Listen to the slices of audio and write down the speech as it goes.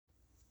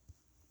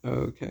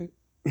Okay.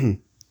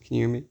 Can you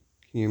hear me?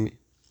 Can you hear me?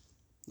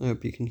 I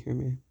hope you can hear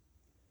me.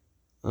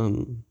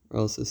 Or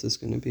else this is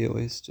going to be a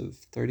waste of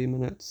 30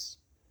 minutes.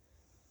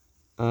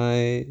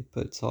 I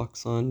put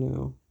socks on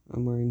now.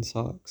 I'm wearing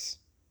socks.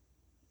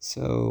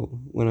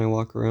 So when I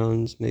walk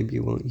around, maybe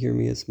you won't hear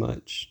me as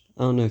much.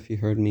 I don't know if you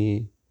heard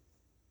me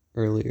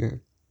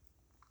earlier.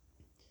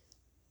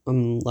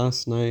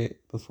 Last night,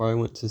 before I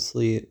went to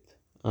sleep,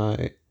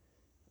 I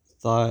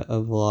thought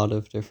of a lot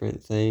of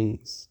different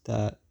things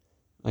that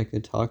I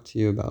could talk to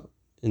you about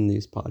in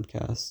these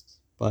podcasts,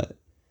 but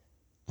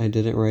I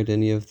didn't write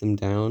any of them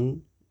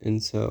down,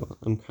 and so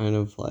I'm kind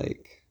of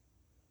like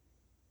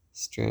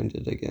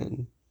stranded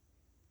again.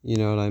 You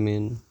know what I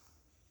mean?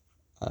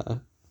 Uh,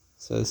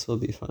 so this will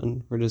be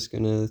fun. We're just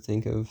gonna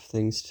think of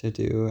things to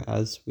do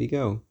as we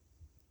go.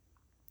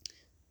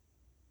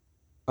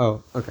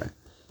 Oh, okay.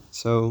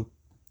 So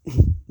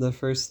the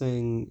first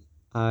thing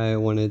I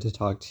wanted to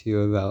talk to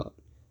you about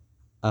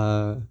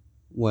uh,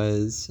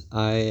 was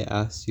I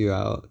asked you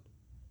out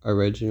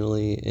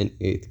originally in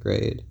 8th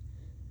grade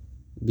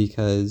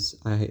because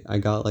I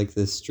got like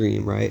this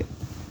dream, right?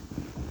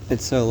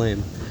 It's so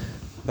lame.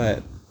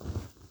 But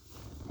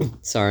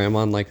sorry, I'm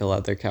on like a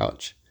leather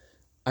couch.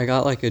 I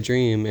got like a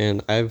dream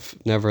and I've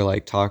never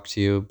like talked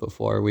to you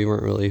before. We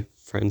weren't really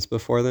friends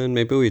before then.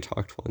 Maybe we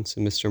talked once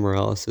in Mr.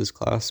 Morales'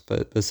 class,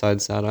 but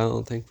besides that, I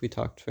don't think we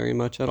talked very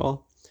much at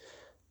all.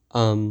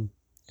 Um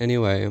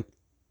anyway,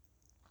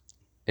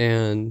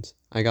 and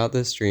I got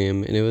this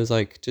dream and it was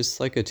like just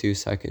like a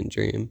 2-second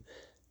dream.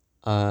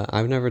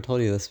 I've never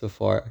told you this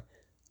before.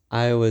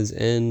 I was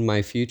in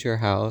my future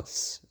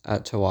house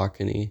at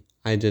Tawakoni.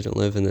 I didn't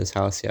live in this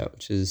house yet,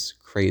 which is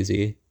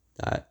crazy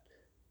that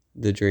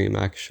the dream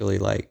actually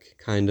like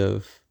kind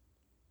of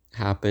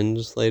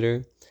happened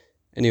later.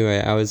 Anyway,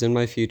 I was in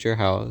my future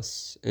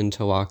house in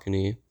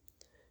Tawakoni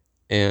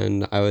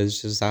and I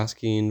was just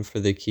asking for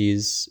the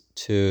keys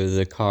to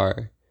the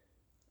car.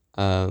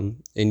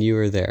 And you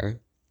were there.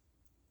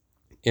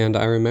 And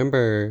I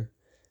remember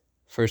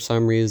for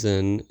some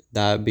reason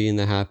that being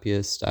the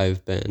happiest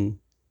I've been.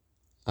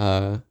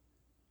 Uh,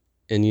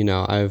 and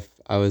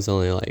I was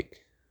only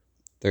like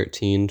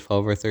 13,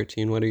 12 or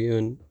 13. What are you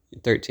in?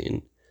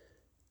 13.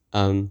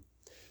 Um,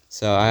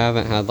 so I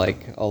haven't had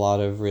like a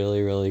lot of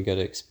really, really good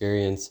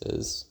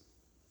experiences.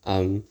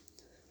 Um,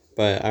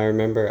 but I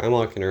remember I'm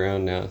walking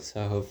around now,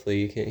 so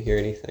hopefully you can't hear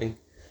anything.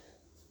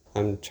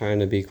 I'm trying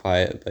to be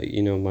quiet, but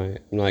I'm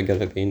not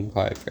good at being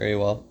quiet very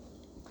well.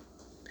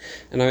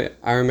 And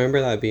I remember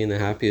that being the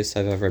happiest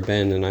I've ever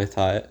been, and I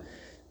thought,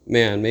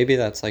 man, maybe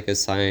that's like a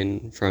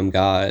sign from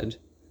God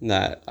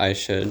that I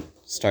should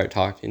start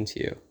talking to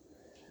you.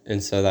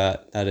 And so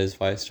that is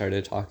why I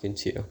started talking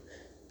to you.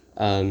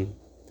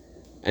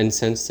 And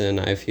since then,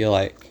 I feel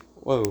like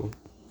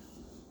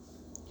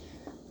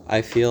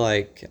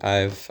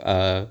I've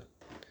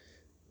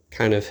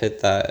kind of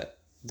hit that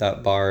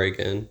bar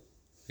again,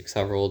 like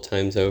several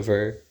times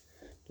over,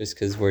 just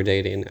because we're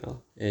dating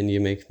now, and you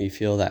make me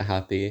feel that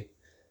happy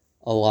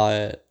a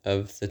lot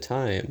of the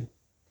time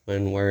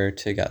when we're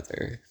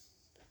together.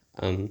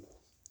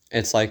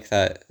 It's like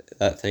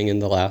that thing in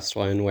the last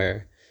one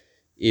where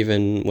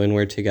even when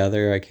we're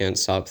together, I can't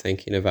stop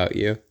thinking about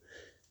you.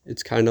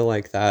 It's kind of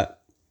like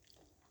that.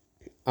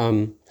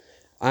 Um,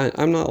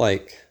 I'm not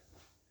like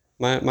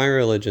my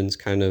religion's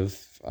kind of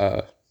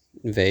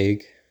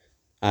vague.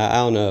 I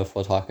don't know if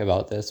we'll talk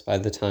about this by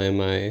the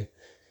time I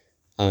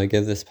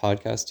give this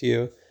podcast to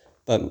you,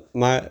 but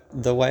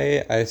the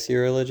way I see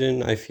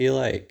religion, I feel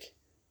like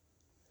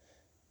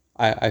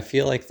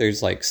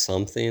there's like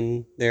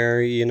something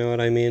there. You know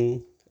what I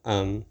mean?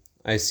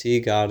 I see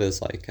God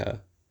as like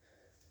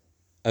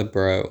a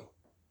bro,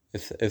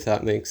 if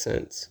that makes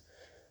sense.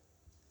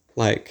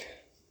 Like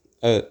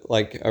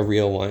a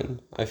real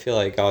one. I feel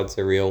like God's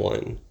a real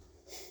one,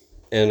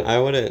 and I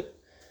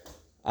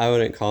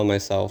wouldn't call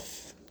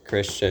myself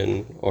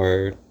Christian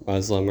or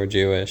Muslim or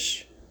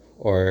Jewish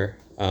or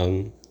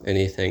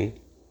anything.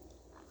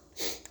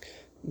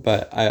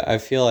 But I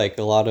feel like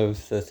a lot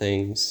of the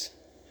things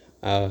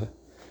uh,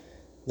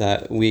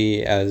 that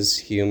we as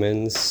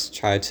humans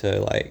try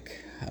to like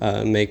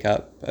make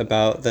up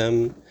about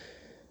them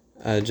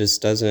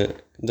just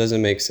doesn't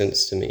make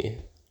sense to me.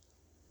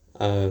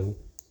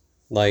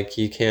 Like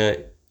you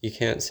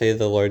can't say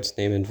the Lord's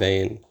name in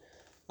vain.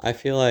 I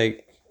feel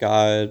like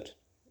God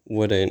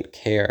wouldn't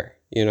care.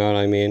 You know what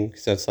I mean?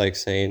 Because that's like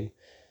saying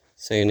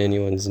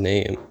anyone's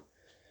name.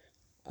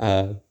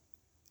 Uh,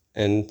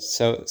 and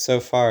so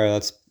far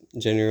that's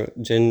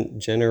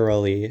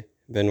generally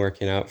been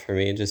working out for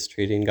me. Just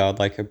treating God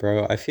like a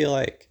bro. I feel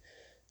like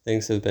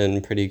things have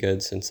been pretty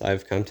good since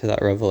I've come to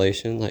that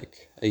revelation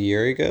like a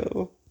year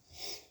ago.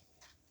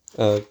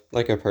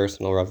 Like a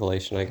personal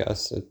revelation, I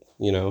guess.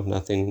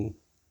 Nothing.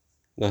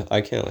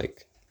 I can't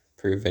like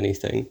prove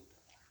anything.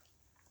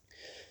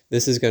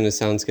 This is going to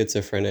sound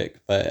schizophrenic,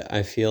 but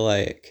I feel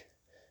like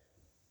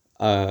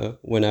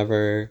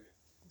whenever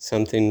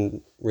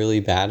something really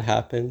bad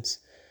happens,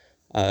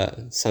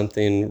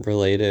 something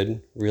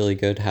related really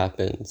good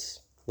happens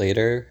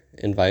later,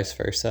 and vice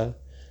versa.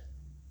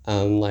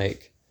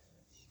 Like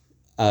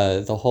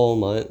the whole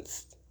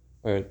month,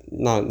 or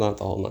not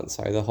the whole month,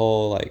 sorry, the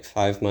whole like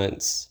 5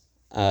 months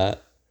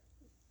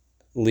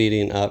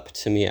leading up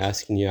to me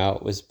asking you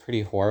out was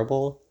pretty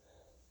horrible.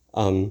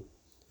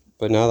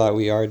 But now that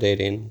we are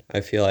dating,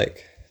 I feel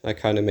like that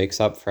kind of makes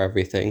up for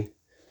everything.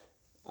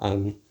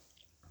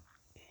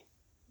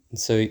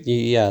 So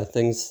yeah,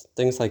 things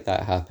like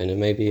that happen, and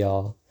maybe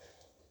I'll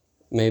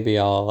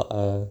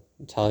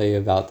tell you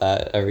about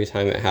that every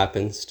time it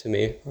happens to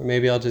me, or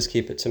maybe I'll just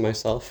keep it to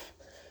myself.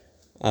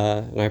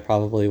 And I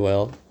probably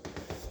will,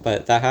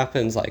 but that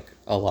happens like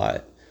a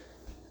lot.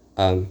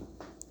 I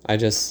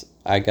guess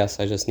I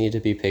just need to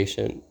be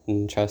patient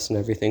and trust in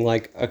everything.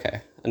 Like,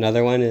 okay,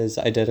 another one is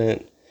I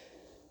didn't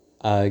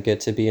get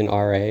to be an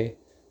RA,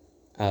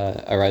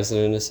 a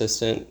resident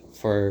assistant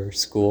for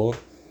school.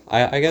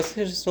 I guess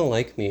they just don't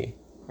like me,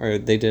 or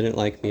they didn't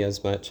like me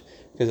as much,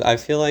 because I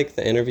feel like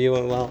the interview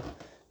went well.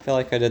 I feel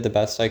like I did the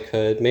best I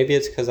could. Maybe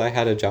it's because I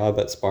had a job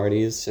at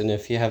Sparty's, and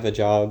if you have a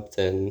job,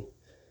 then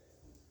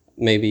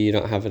maybe you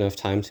don't have enough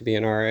time to be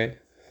an RA.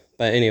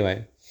 But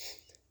anyway,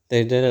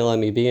 they didn't let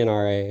me be an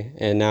RA,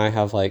 and now I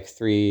have like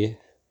 3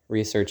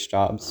 research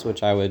jobs,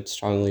 which I would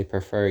strongly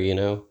prefer, you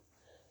know?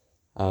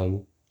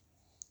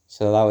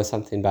 So that was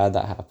something bad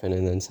that happened,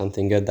 and then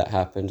something good that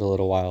happened a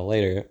little while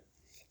later.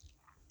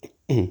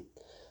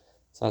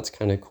 So that's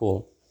kind of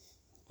cool.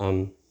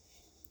 All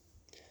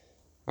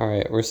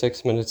right, we're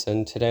 6 minutes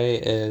in. Today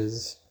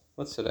is,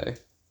 what's today?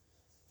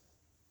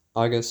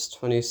 August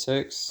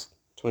 26th,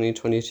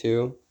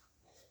 2022.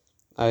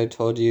 I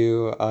told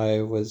you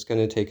I was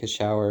going to take a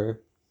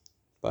shower,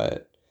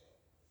 but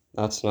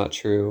that's not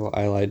true.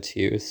 I lied to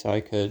you so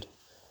I could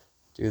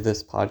do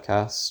this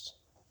podcast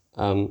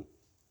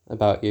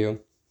about you.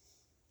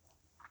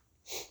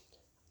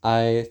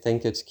 I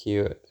think it's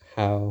cute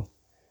how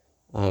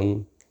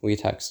we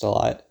text a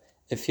lot.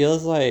 It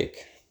feels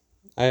like,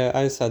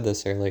 I said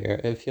this earlier,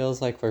 it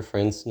feels like we're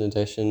friends in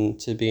addition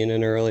to being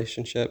in a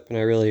relationship, and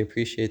I really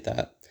appreciate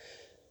that.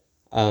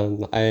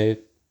 I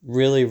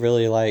really,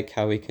 really like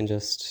how we can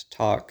just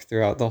talk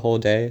throughout the whole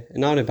day,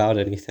 and not about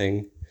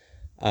anything.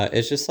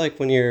 It's just like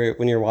when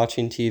you're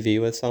watching TV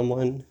with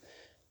someone,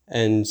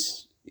 and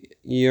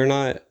you're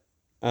not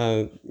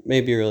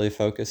maybe really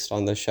focused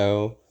on the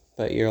show,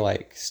 but you're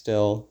like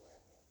still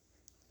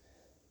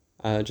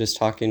just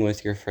talking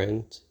with your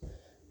friend.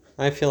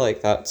 I feel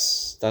like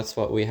that's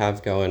what we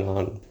have going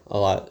on a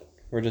lot.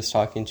 We're just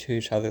talking to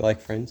each other like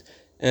friends.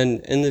 And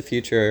in the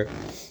future,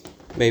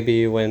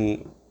 maybe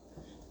when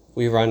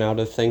we run out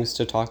of things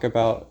to talk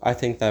about, I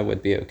think that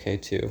would be okay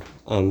too.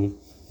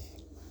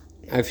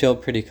 I feel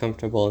pretty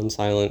comfortable in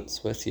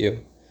silence with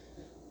you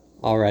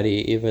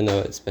already, even though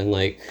it's been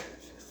like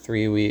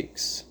 3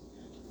 weeks,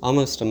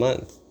 almost a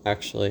month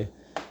actually,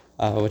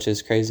 which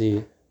is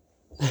crazy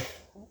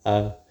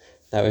that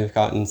we've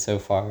gotten so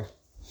far.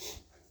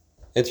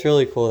 It's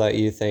really cool that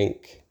you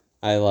think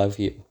I love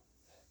you,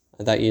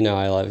 that you know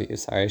I love you.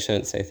 Sorry, I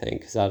shouldn't say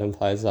think, because that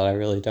implies that I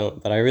really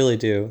don't, but I really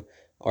do,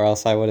 or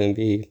else I wouldn't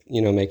be,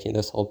 making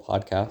this whole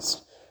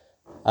podcast.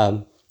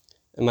 In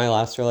my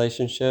last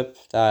relationship,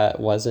 that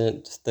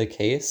wasn't the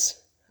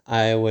case.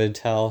 I would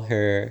tell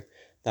her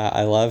that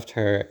I loved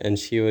her, and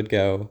she would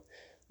go,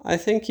 I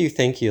think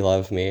you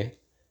love me.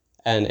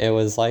 And it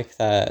was like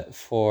that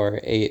for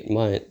 8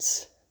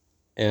 months.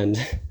 And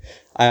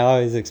I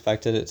always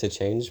expected it to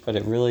change, but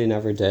it really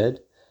never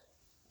did.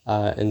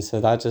 And so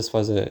that just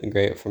wasn't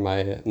great for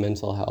my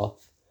mental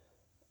health.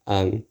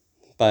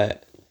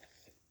 But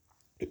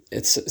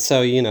it's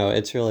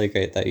really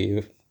great that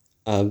you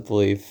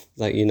believe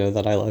that you know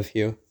that I love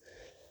you.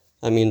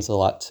 That means a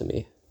lot to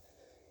me.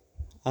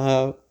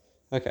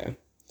 Okay.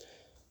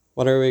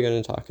 What are we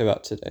going to talk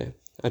about today?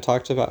 I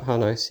talked about how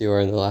nice you were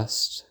in the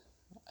last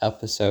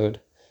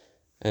episode.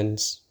 And,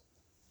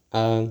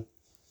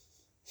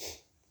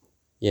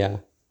 yeah,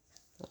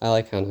 I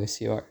like how nice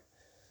you are.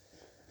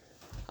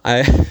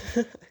 I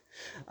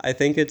I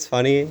think it's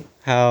funny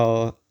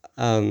how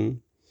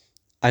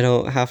I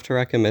don't have to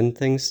recommend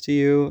things to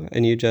you,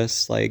 and you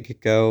just like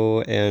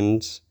go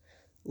and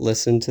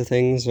listen to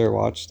things or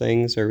watch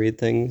things or read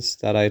things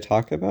that I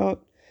talk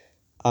about.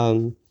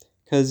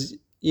 'Cause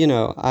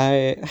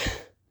I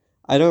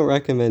I don't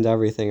recommend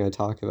everything I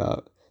talk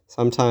about.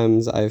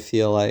 Sometimes I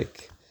feel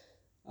like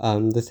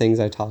the things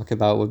I talk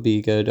about would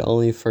be good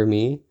only for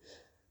me.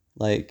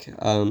 Like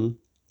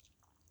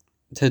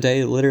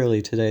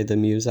literally today, the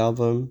Muse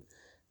album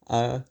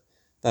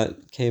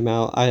that came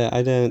out,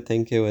 I didn't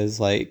think it was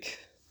like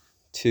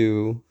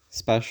too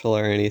special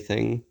or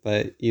anything,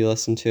 but you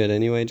listened to it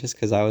anyway just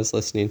because I was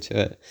listening to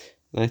it,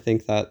 and I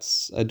think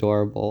that's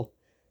adorable.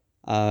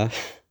 Uh,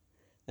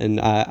 and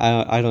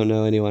I don't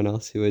know anyone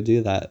else who would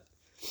do that,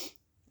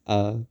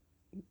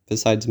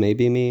 besides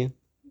maybe me,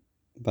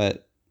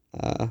 but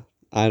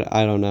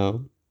I don't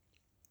know.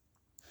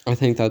 I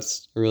think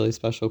that's a really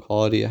special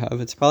quality you have.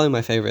 It's probably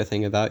my favorite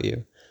thing about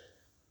you.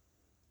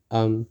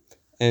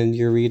 And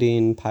you're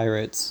reading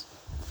Pirates.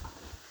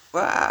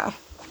 Ah!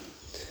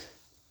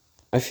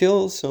 I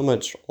feel so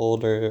much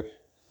older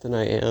than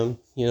I am.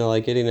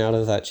 Like getting out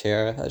of that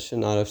chair, that should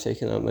not have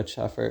taken that much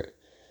effort.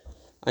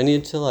 I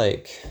need to,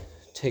 like,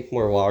 take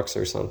more walks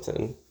or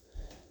something.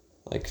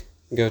 Like,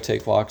 go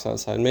take walks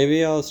outside.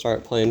 Maybe I'll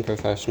start playing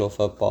professional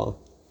football.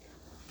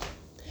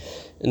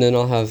 And then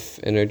I'll have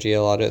energy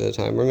a lot of the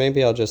time. Or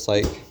maybe I'll just,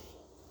 like,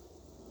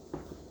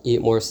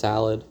 eat more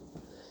salad.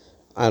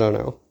 I don't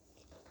know.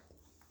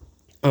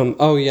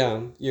 Oh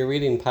yeah, you're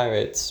reading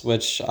Pirates,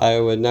 which I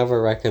would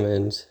never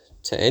recommend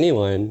to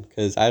anyone,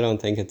 because I don't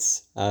think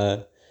it's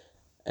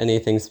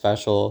anything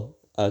special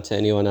to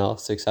anyone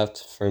else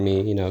except for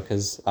me,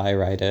 because I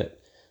write it.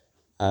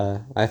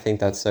 I think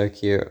that's so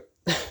cute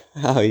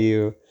how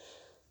you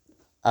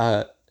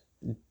uh,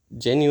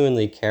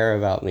 genuinely care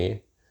about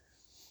me.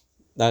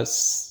 That's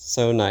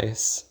so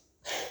nice.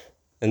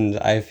 And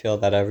I feel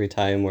that every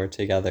time we're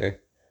together.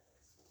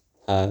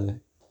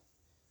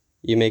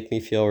 You make me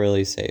feel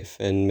really safe,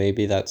 and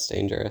maybe that's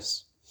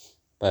dangerous,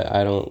 but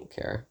I don't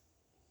care.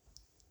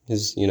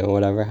 Because,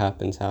 whatever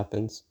happens,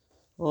 happens.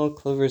 Oh,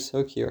 Clover's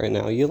so cute right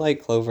now. You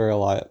like Clover a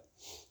lot.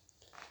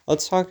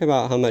 Let's talk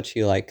about how much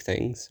you like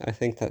things. I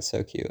think that's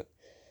so cute.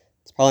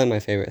 It's probably my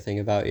favorite thing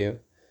about you.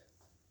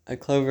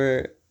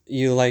 Clover,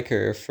 you like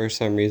her for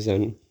some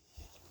reason.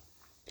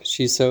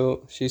 She's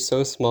so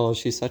small.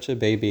 She's such a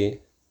baby,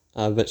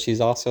 but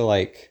she's also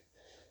like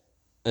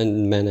a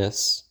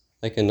menace,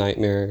 like a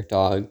nightmare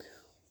dog.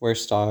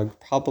 Worst dog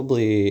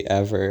probably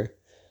ever.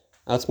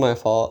 That's my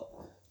fault.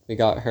 We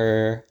got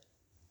her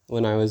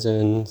when I was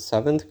in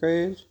 7th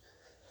grade,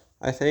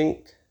 I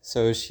think.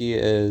 So she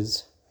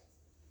is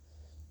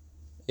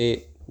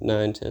 8,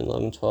 9, 10,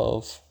 11,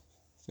 12,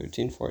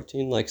 13,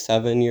 14, like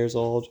 7 years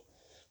old.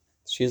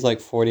 She's like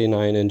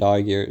 49 in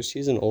dog years.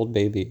 She's an old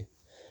baby.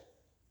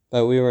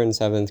 But we were in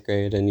 7th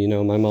grade, and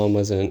my mom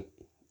wasn't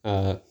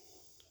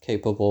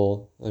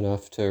capable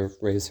enough to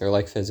raise her,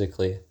 like,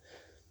 physically.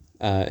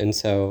 And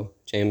so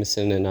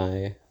Jameson and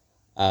I,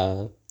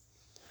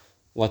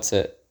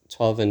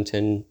 12 and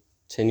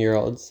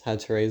 10-year-olds had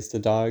to raise the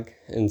dog.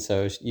 And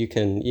so you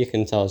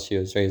can tell she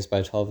was raised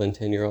by 12 and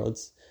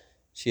 10-year-olds.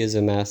 She is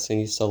a mess, and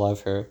you still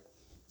love her.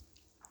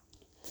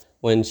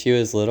 When she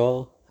was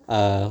little,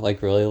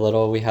 like really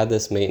little, we had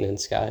this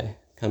maintenance guy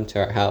come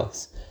to our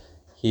house.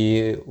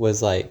 He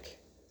was like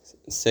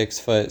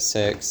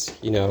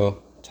 6'6",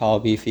 tall,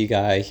 beefy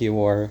guy. He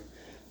wore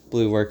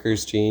blue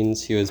workers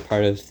jeans. He was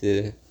part of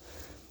the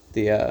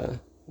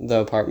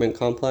apartment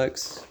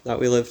complex that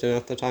we lived in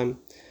at the time.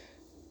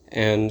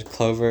 And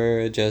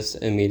Clover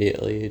just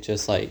immediately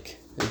just like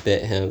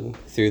bit him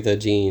through the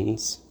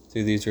jeans,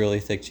 through these really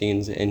thick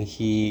jeans, and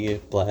he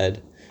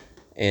bled,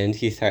 and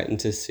he threatened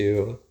to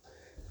sue.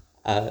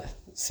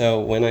 So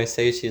when I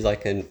say she's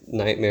like a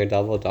nightmare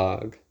devil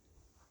dog,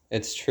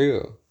 it's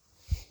true.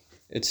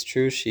 It's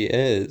true, she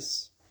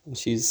is.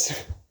 She's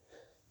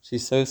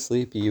so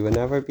sleepy, you would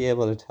never be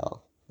able to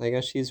tell. I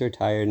guess she's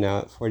retired now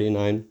at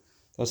 49.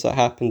 That's what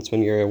happens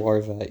when you're a war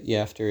vet. You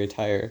have to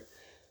retire.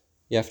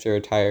 You have to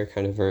retire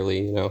kind of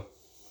early,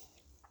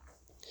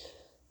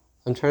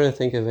 I'm trying to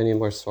think of any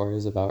more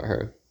stories about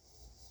her.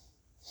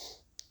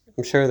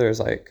 I'm sure there's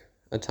like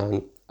a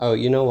ton. Oh,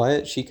 you know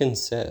what? She can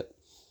sit.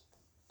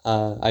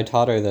 I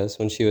taught her this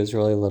when she was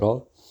really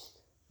little.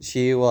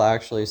 She will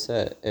actually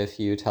sit if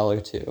you tell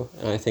her to.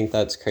 And I think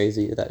that's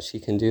crazy that she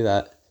can do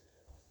that,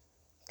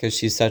 because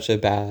she's such a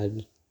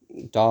bad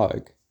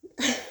dog.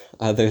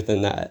 Other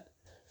than that,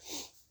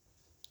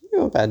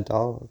 you're a bad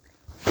dog.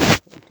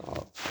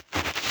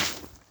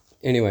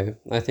 Anyway,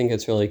 I think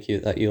it's really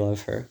cute that you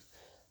love her.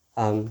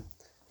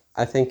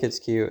 I think it's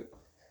cute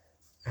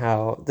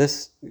how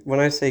when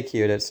I say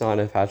cute, it's not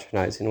in a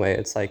patronizing way.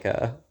 It's like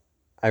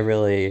I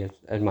really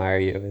admire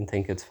you and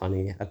think it's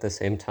funny at the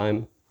same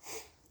time.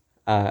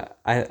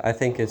 I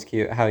think it's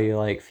cute how you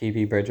like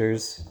Phoebe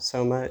Bridgers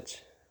so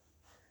much.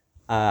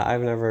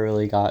 I've never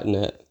really gotten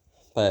it,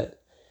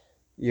 but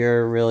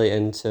you're really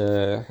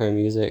into her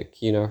music,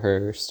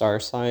 her star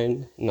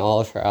sign and all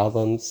of her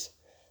albums.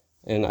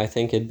 And I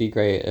think it'd be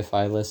great if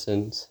I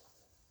learned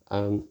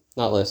the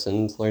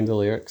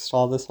lyrics to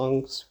all the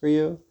songs for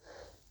you.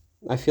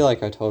 I feel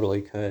like I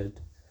totally could.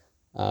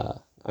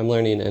 I'm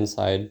learning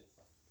Inside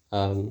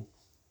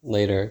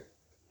later,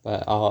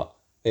 but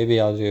maybe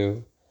I'll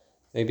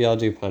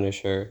do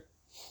Punisher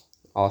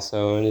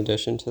also in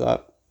addition to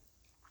that.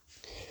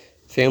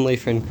 Family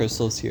friend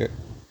Crystal's here.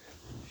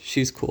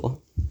 She's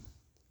cool.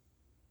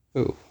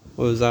 Ooh,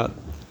 what was that?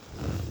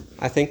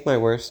 I think my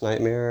worst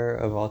nightmare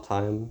of all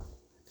time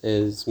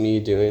is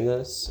me doing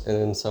this and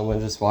then someone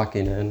just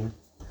walking in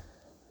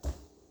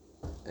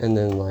and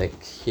then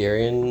like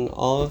hearing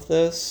all of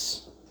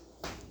this.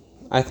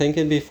 I think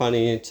it'd be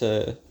funny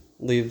to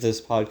leave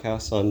this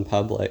podcast on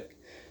public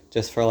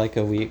just for like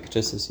a week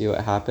just to see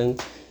what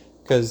happens.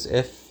 Because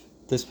if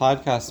this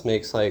podcast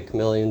makes like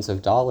millions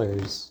of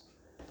dollars,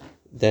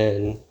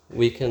 then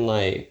we can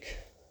like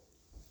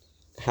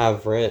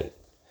have rent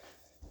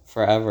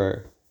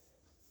forever,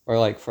 or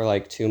like for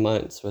like 2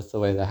 months with the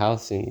way the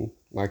housing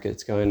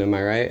market's going. Am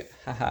I right?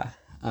 Haha.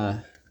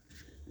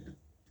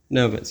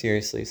 No, but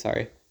seriously,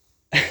 sorry.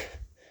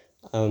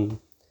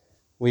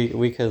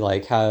 We could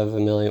like have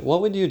 $1 million.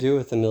 What would you do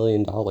with $1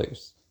 million?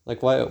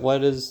 Like,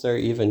 what is there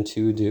even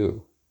to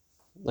do?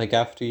 Like,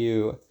 after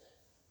you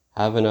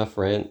have enough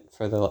rent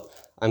for the,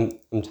 I'm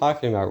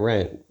talking about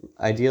rent.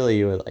 Ideally,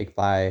 you would like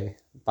buy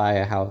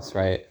a house,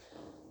 right,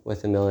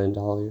 with $1 million.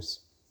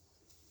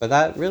 But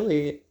that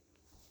really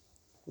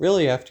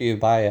after you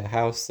buy a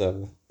house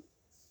though,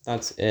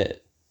 that's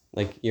it.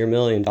 Like your $1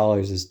 million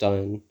is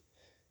done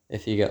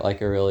if you get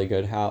like a really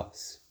good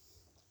house.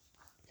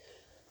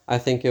 I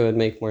think it would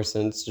make more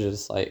sense to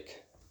just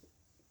like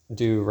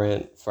do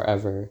rent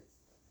forever.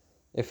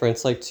 If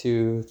rent's like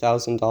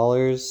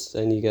 $2,000,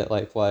 then you get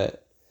like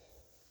what,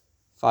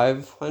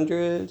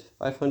 500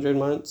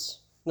 months?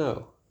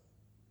 No,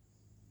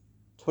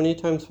 20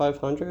 times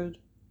 500?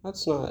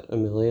 That's not a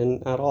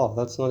million at all.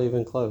 That's not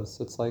even close.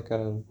 It's like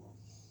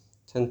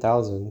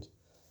 10,000.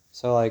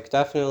 So like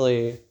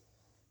definitely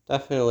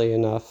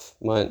enough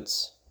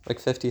months. Like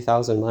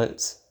 50,000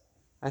 months.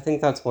 I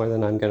think that's more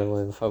than I'm gonna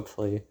live,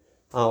 hopefully.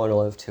 I don't want to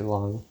live too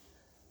long.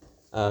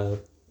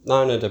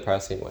 Not in a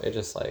depressing way,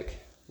 just like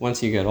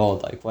once you get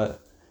old, like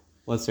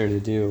what's there to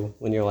do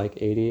when you're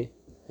like 80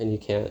 and you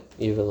can't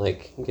even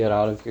like get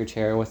out of your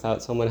chair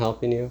without someone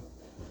helping you?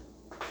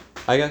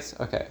 I guess,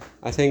 okay.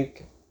 I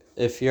think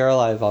if you're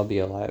alive, I'll be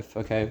alive,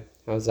 okay?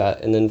 How's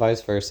that? And then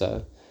vice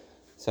versa.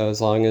 So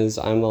as long as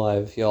I'm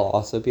alive, you'll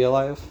also be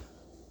alive.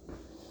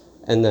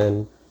 And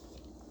then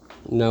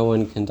no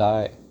one can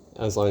die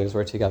as long as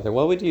we're together.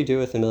 What would you do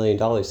with $1 million?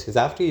 Because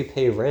after you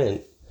pay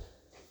rent,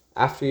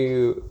 after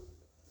you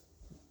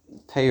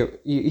pay,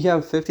 you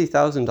have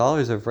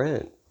 $50,000 of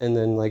rent, and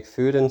then like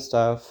food and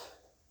stuff.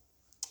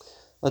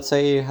 Let's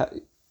say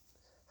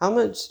how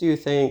much do you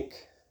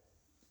think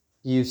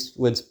you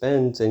would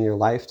spend in your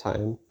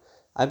lifetime?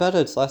 I bet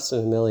it's less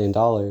than $1 million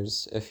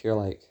if you're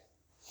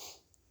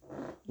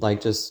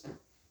like just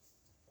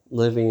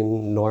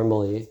living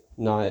normally,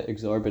 not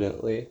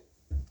exorbitantly.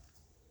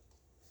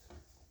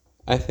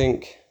 I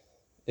think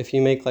if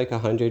you make like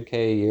 100K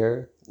a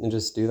year and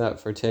just do that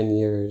for 10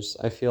 years,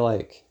 I feel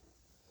like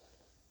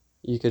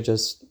you could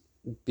just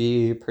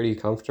be pretty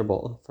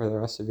comfortable for the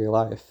rest of your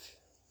life.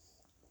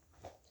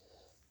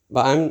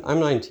 But I'm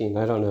 19.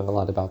 I don't know a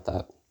lot about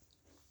that.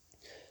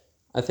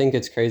 I think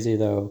it's crazy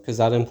though, because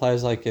that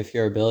implies like if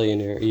you're a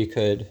billionaire, you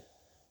could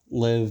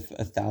live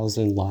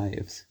 1,000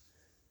 lives.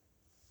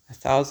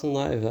 1,000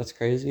 lives, that's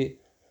crazy.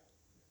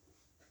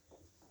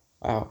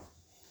 Wow.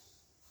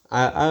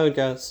 I would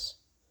guess.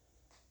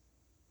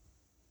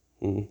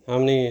 How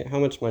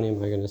much money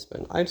am I gonna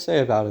spend? I'd say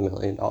about $1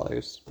 million.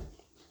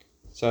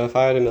 So if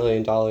I had $1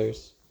 million,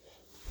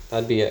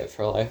 that'd be it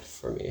for life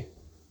for me.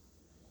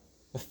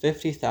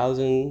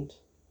 50,000.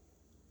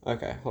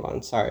 Okay, hold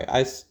on. Sorry,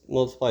 I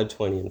multiplied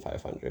 20 and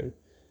 500.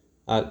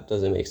 That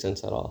doesn't make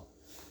sense at all.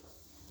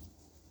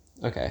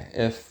 Okay,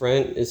 if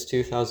rent is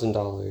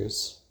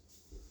 $2,000,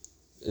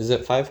 is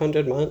it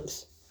 500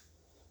 months?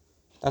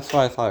 That's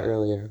what I thought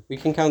earlier. We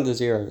can count the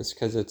zeros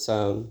because it's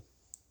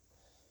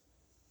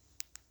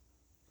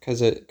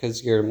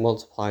because you're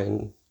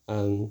multiplying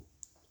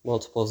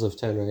multiples of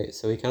 10, right?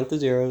 So we count the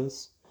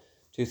zeros.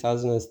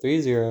 2,000 has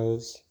 3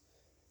 zeros.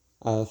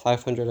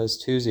 500 has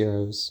 2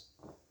 zeros.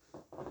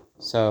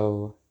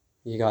 So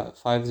you got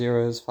 5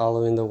 zeros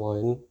following the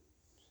 1.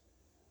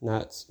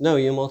 No,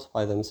 you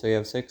multiply them, so you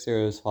have 6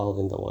 zeros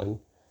following the 1.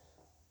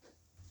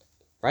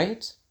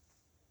 Right?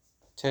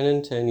 10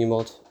 and 10,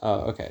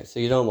 okay, so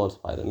you don't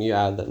multiply them, you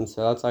add them.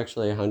 So that's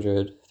actually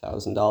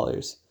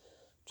 $100,000.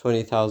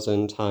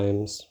 20,000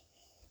 times,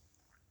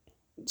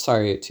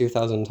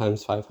 2,000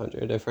 times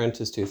 500. If rent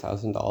is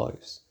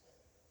 $2,000.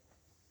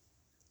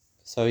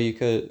 So you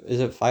could, is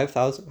it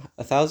 5,000?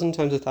 1,000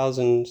 times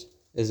 1,000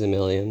 is a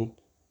million.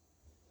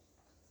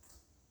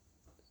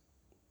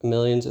 A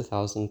million's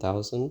 1,000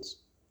 thousands.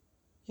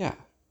 Yeah.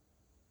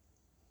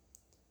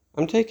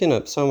 I'm taking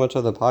up so much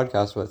of the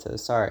podcast with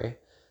this, sorry.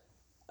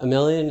 A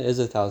million is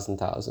 1,000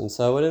 thousands,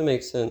 so it wouldn't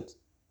make sense.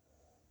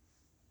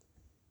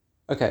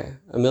 Okay,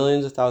 a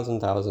million's 1,000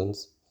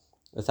 thousands.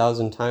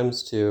 1,000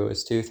 times 2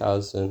 is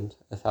 2,000.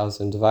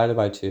 1,000 divided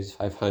by 2 is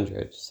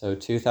 500. So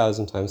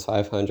 2,000 times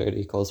 500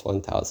 equals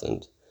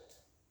 1,000.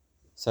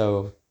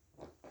 So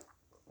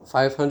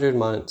 500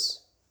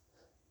 months.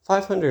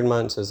 500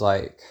 months is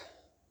like,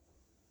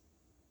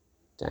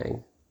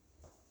 dang,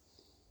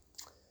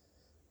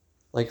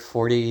 like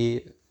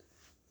 40,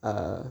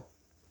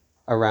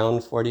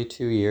 around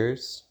 42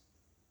 years.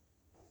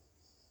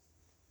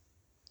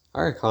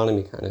 Our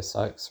economy kind of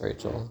sucks,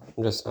 Rachel.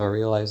 I'm just not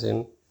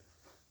realizing.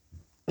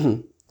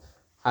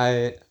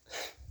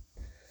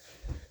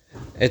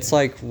 It's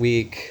like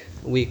week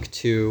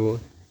 2,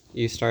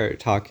 you start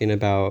talking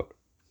about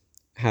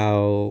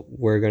how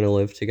we're going to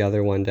live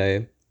together one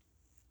day.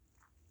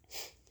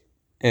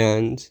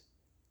 And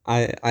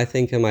I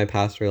think in my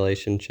past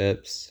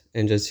relationships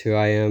and just who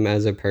I am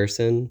as a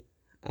person,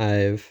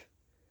 I've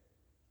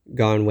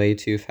gone way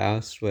too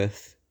fast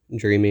with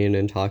dreaming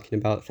and talking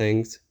about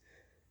things.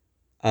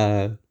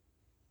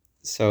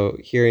 So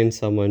hearing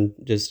someone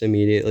just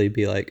immediately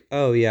be like,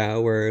 oh yeah,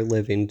 we're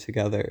living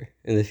together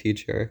in the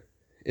future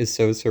is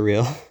so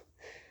surreal.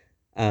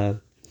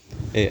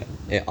 it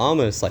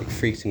almost like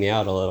freaked me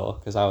out a little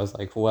because I was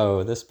like,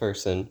 whoa, this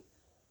person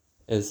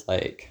is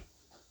like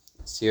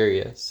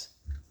serious.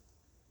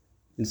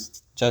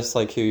 It's just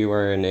like who you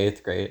were in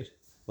 8th grade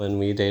when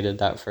we dated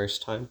that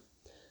first time.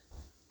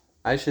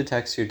 I should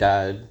text your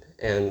dad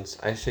and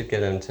I should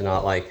get him to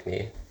not like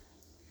me.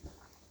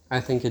 I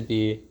think it'd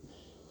be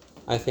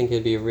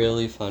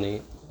really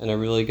funny and a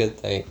really good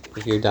thing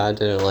if your dad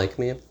didn't like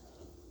me,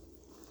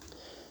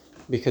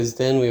 because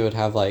then we would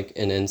have like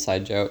an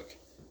inside joke.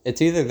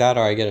 It's either that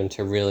or I get him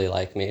to really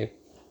like me,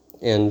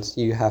 and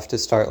you have to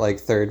start like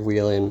third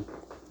wheeling.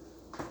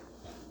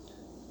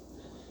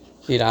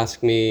 He'd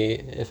ask me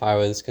if I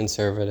was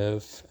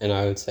conservative, and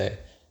I would say,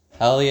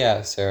 hell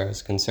yeah, sir,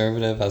 as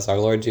conservative as our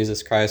Lord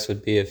Jesus Christ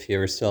would be if he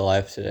were still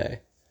alive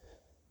today.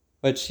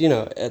 Which,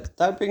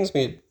 that brings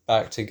me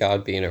back to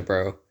God being a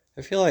bro.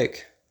 I feel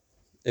like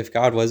if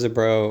God was a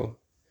bro,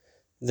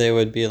 they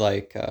would be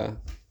like,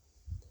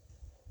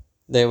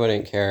 they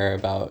wouldn't care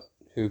about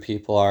who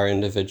people are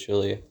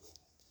individually,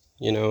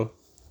 you know?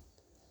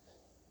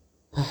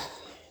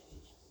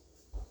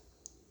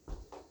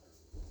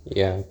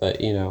 Yeah,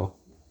 but,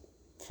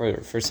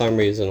 for some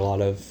reason, a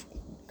lot of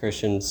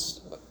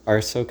Christians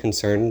are so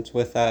concerned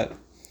with that,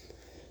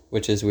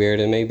 which is weird,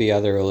 and maybe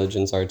other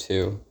religions are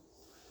too.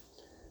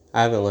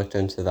 I haven't looked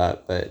into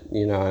that, but,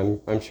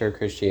 I'm sure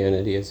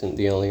Christianity isn't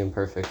the only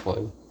imperfect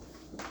one.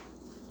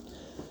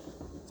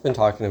 I've been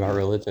talking about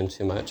religion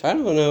too much. I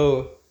don't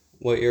know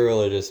what your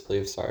religious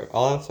beliefs are.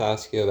 I'll have to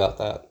ask you about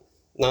that.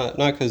 Not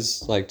because,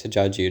 to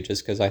judge you,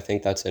 just because I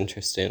think that's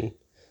interesting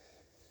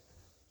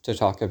to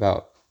talk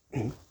about.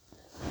 I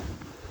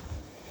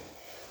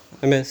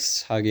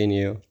miss hugging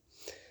you.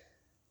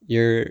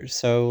 You're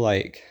so,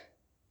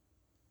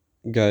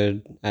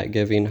 good at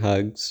giving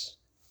hugs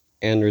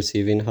and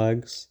receiving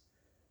hugs.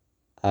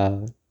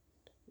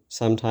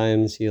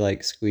 Sometimes you,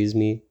 squeeze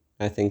me.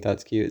 I think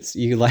that's cute.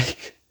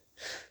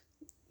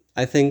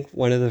 I think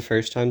one of the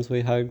first times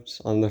we hugged,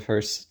 on the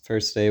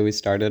first day we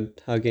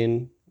started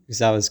hugging, because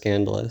that was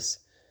scandalous.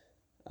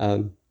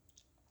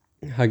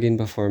 Hugging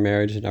before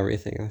marriage and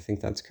everything, I think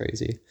that's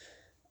crazy.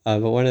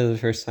 But one of the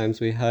first times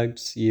we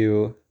hugged,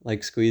 you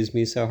squeezed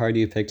me so hard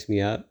you picked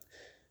me up.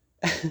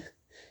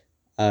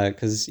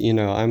 Because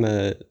I'm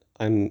a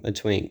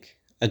twig.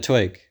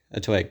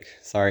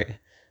 Sorry.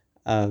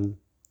 I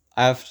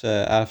have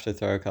to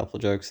throw a couple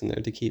jokes in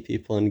there to keep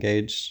people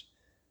engaged.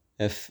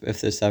 If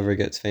this ever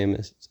gets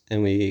famous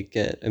and we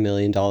get $1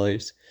 million,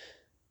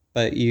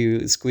 but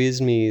you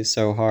squeezed me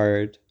so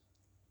hard,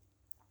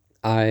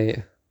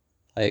 I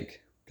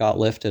got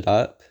lifted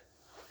up,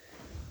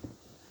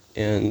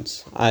 and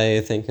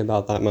I think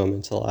about that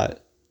moment a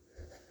lot.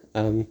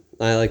 I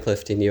like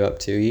lifting you up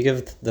too. You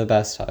give the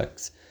best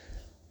hugs.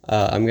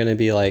 I'm gonna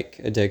be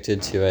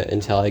addicted to it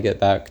until I get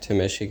back to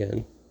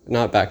Michigan.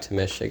 Not back to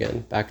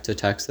Michigan, back to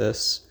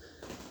Texas.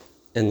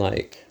 In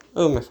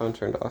oh, my phone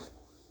turned off.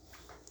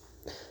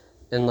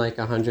 In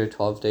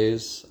 112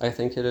 days, I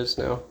think it is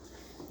now.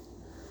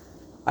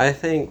 I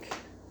think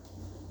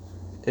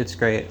it's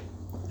great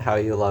how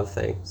you love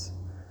things.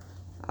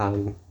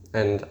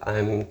 And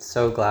I'm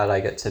so glad I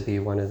get to be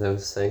one of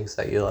those things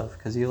that you love,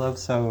 because you love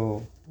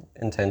so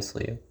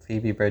intensely.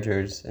 Phoebe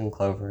Bridgers and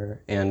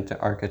Clover and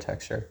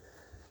architecture.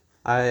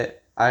 I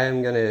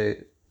am going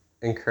to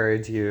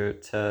encourage you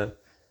to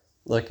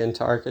look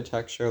into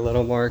architecture a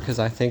little more, because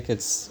I think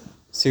it's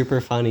super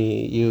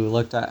funny. You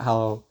looked at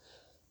how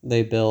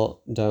they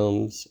built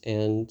domes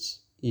and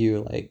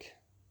you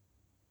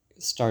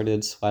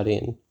started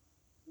sweating.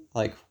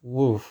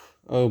 Woof,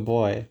 oh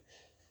boy.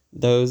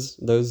 Those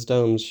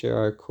domes sure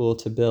are cool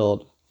to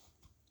build.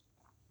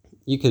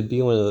 You could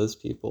be one of those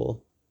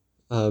people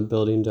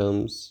building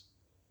domes.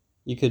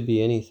 You could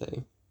be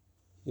anything.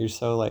 You're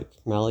so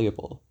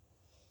malleable.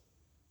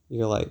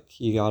 You're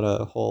you got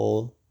a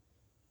whole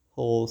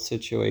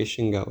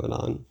situation going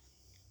on.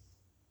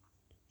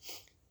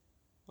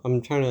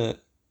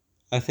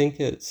 I think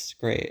it's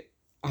great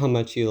how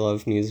much you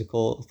love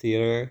musical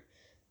theater,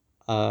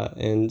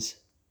 and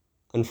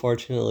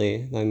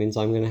unfortunately, that means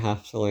I'm going to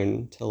have to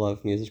learn to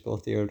love musical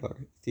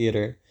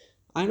theater.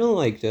 I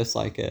don't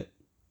dislike it,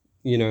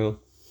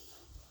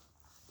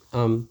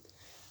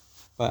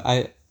 but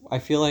I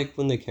feel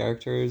when the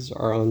characters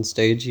are on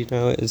stage,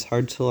 it's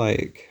hard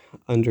to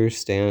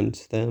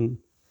understand them.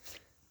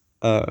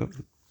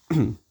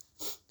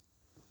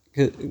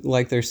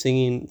 They're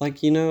singing,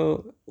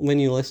 when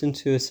you listen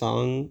to a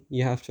song,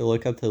 you have to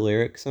look up the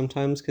lyrics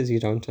sometimes because you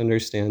don't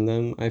understand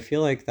them. I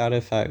feel that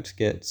effect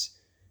gets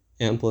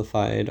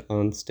amplified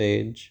on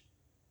stage.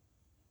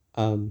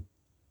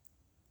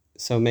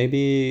 So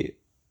maybe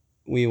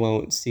we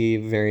won't see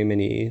very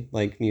many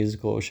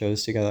musical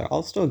shows together.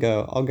 I'll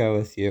go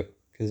with you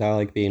because I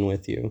like being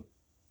with you.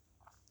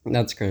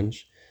 That's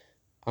cringe.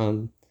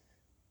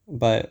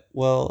 But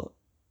well,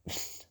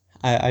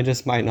 I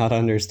just might not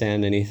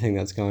understand anything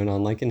that's going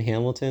on. In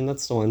Hamilton,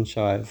 that's the one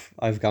show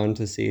I've gone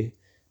to see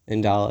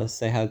in Dallas.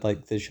 They had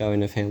the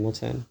showing of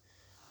Hamilton,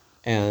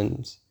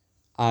 and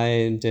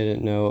I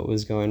didn't know what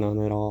was going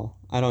on at all.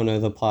 I don't know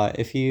the plot.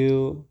 If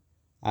you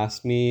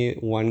asked me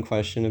one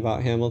question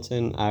about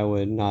Hamilton, I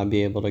would not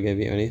be able to give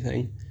you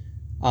anything.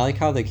 I like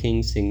how the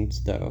king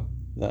sings though.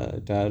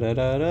 The da da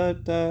da da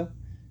da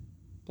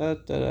da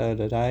da da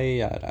da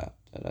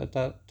da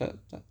da da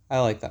da. I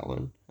like that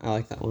one. I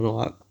like that one a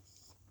lot.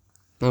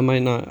 I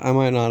might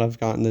not have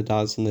gotten the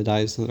dots and the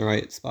dice in the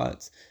right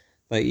spots,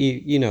 but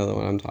you know the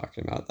one I'm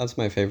talking about. That's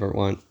my favorite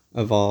one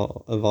of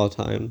all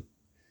time.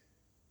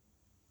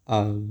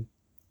 Um,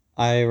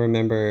 I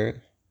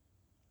remember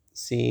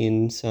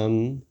seeing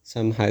some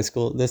high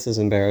school. This is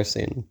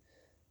embarrassing.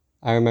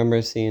 I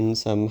remember seeing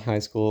some high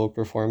school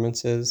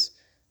performances.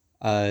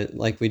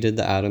 Like we did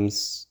the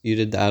Adams. You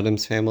did the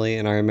Adams Family,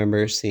 and I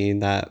remember seeing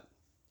that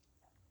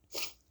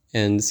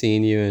and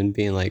seeing you and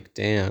being like,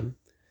 "Damn,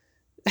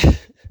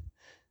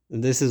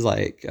 this is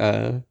like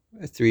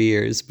 3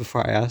 years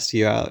before I asked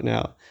you out."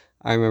 Now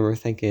I remember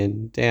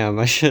thinking, "Damn,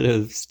 I should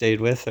have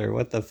stayed with her.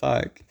 What the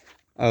fuck?"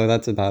 Oh,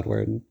 that's a bad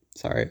word.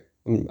 Sorry.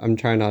 I'm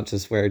trying not to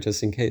swear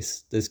just in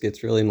case this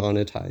gets really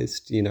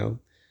monetized,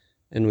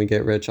 and we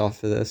get rich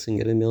off of this and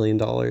get $1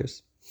 million.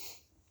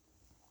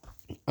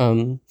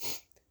 Um,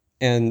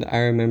 and I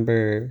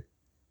remember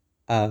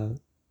uh,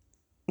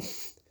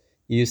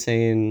 you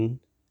saying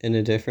in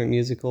a different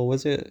musical,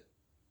 was it?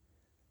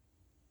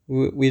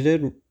 We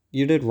did.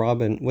 You did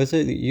Robin. Was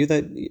it you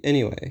that?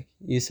 Anyway,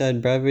 you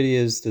said brevity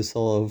is the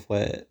soul of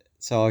wit,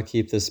 so I'll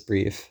keep this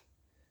brief.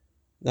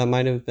 That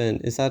might have been.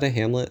 Is that a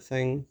Hamlet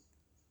thing?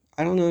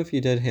 I don't know if you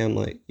did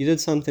Hamlet. You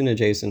did something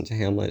adjacent to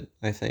Hamlet,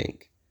 I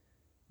think.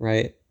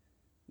 Right?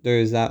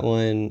 There's that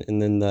one,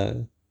 and then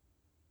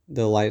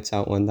the lights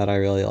out one that I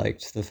really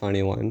liked, the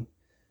funny one.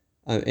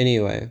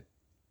 Anyway,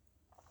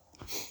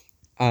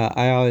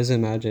 I always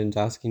imagined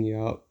asking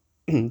you out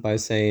by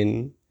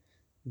saying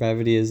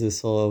brevity is the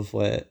soul of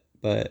wit,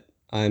 but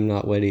I'm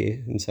not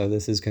witty, and so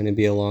this is going to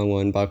be a long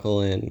one.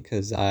 Buckle in,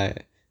 because I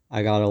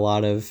got a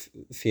lot of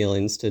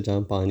feelings to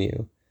dump on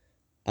you.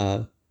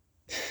 Uh,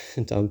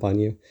 dump on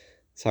you.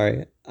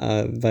 Sorry,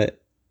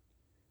 but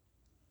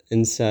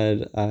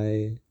instead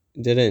I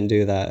didn't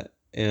do that,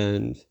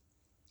 and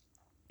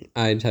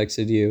I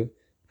texted you,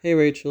 "Hey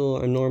Rachel,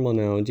 I'm normal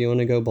now. Do you want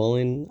to go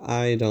bowling?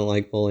 I don't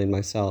like bowling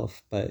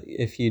myself, but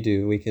if you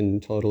do, we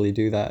can totally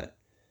do that."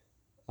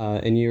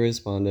 And you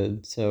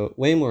responded so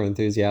way more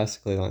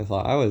enthusiastically than I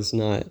thought. I was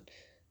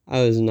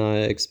not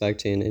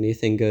expecting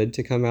anything good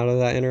to come out of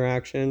that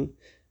interaction.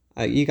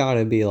 You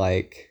gotta be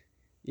like,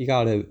 you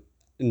gotta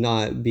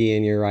not be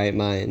in your right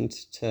mind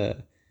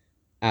to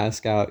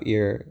ask out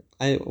your.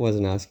 I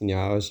wasn't asking you.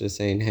 I was just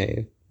saying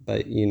hey,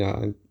 but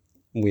I'm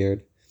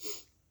weird.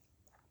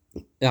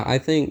 Yeah, I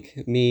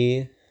think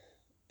me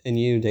and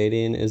you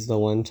dating is the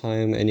one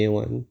time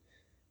anyone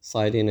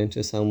sliding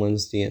into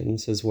someone's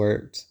DMs has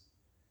worked.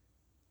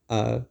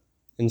 Uh,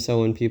 and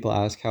so when people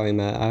ask how we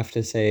met, I have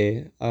to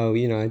say, oh,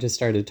 I just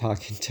started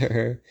talking to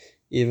her,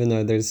 even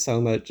though there's so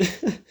much,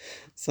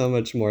 so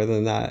much more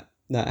than that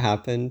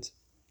happened.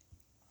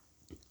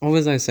 What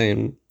was I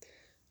saying?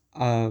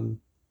 Um,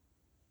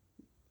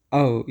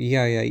 oh,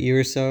 yeah, yeah, you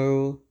were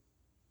so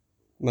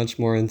much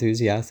more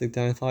enthusiastic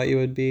than I thought you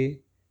would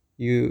be.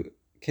 You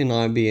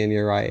cannot be in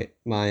your right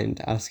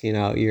mind asking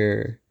out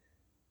your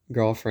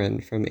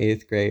girlfriend from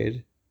eighth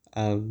grade.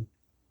 Um,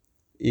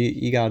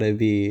 you gotta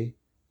be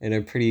in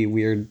a pretty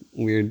weird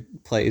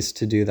place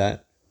to do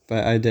that.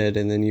 But I did,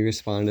 and then you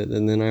responded,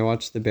 and then I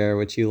watched The Bear,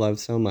 which you love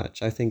so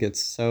much. I think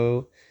it's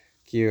so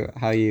cute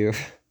how you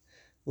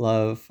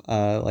love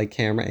like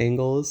camera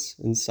angles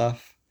and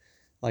stuff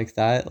like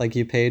that. Like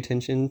you pay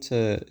attention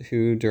to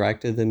who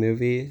directed the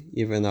movie,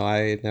 even though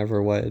I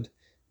never would,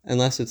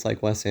 unless it's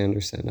like Wes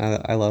Anderson.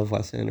 I love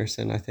Wes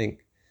Anderson. I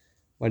think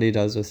what he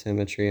does with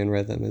symmetry and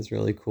rhythm is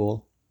really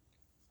cool.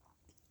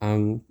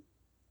 Um,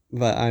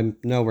 but I'm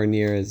nowhere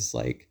near as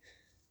like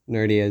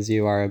nerdy as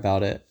you are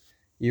about it.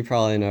 You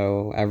probably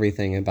know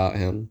everything about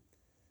him.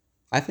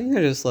 I think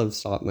I just love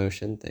stop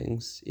motion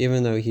things,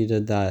 even though he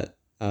did that,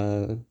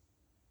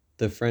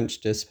 the French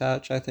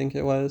Dispatch, I think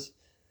it was.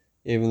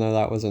 Even though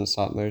that wasn't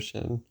stop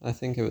motion, I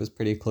think it was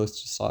pretty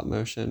close to stop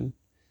motion.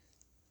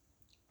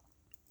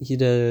 He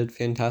did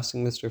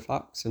Fantastic Mr.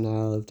 Fox and I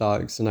Love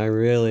Dogs, and I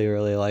really,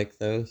 really like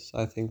those.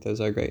 I think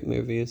those are great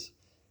movies.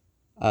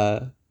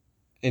 Uh,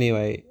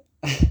 anyway,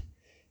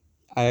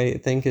 I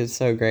think it's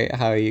so great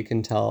how you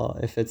can tell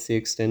if it's the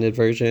extended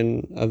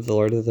version of The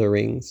Lord of the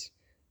Rings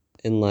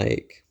in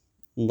like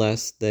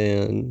less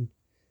than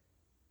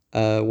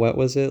what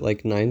was it,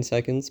 like 9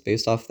 seconds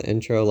based off the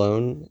intro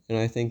alone. And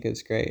I think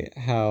it's great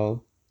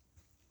how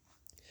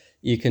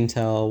you can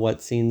tell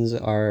what scenes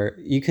are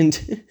you can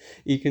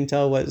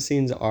tell what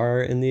scenes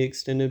are in the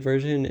extended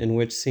version and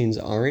which scenes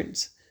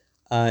aren't.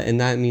 And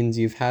that means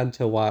you've had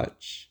to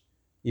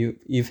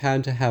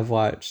have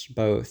watched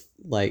both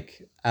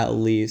like at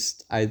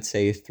least I'd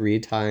say 3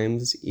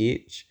 times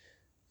each.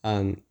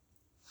 um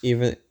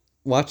Even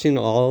watching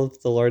all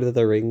of the Lord of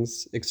the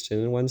Rings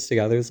extended ones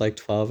together is like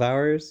 12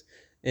 hours,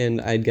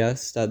 and I'd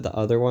guess that the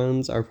other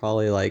ones are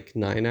probably like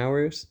 9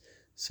 hours.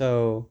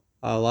 So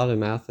a lot of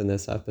math in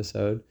this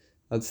episode.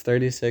 That's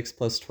 36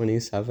 plus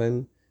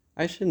 27.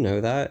 I should know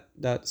that.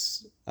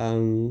 That's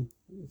Um,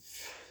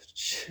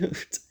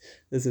 shoot,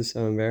 this is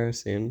so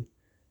embarrassing.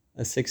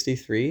 A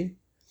 63?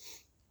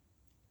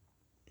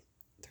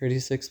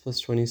 36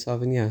 plus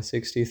 27, yeah,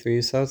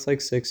 63. So it's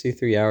like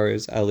 63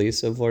 hours at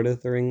least of Lord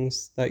of the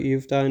Rings that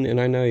you've done, and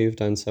I know you've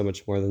done so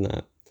much more than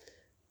that.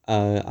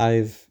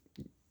 I've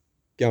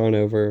gone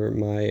over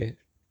my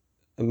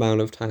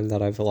amount of time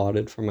that I've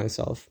allotted for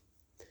myself.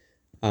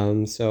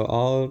 So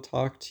I'll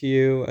talk to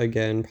you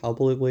again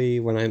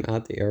probably when I'm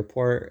at the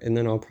airport, and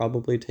then I'll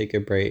probably take a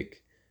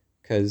break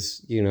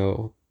because,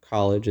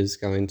 college is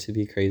going to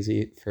be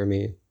crazy for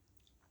me.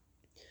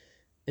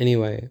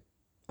 Anyway,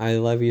 I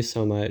love you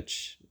so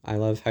much. I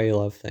love how you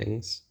love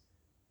things.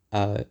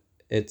 Uh,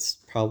 it's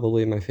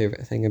probably my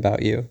favorite thing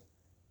about you.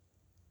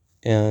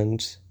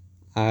 And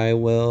I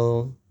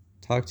will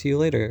talk to you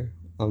later.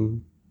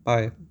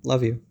 Bye.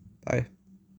 Love you. Bye.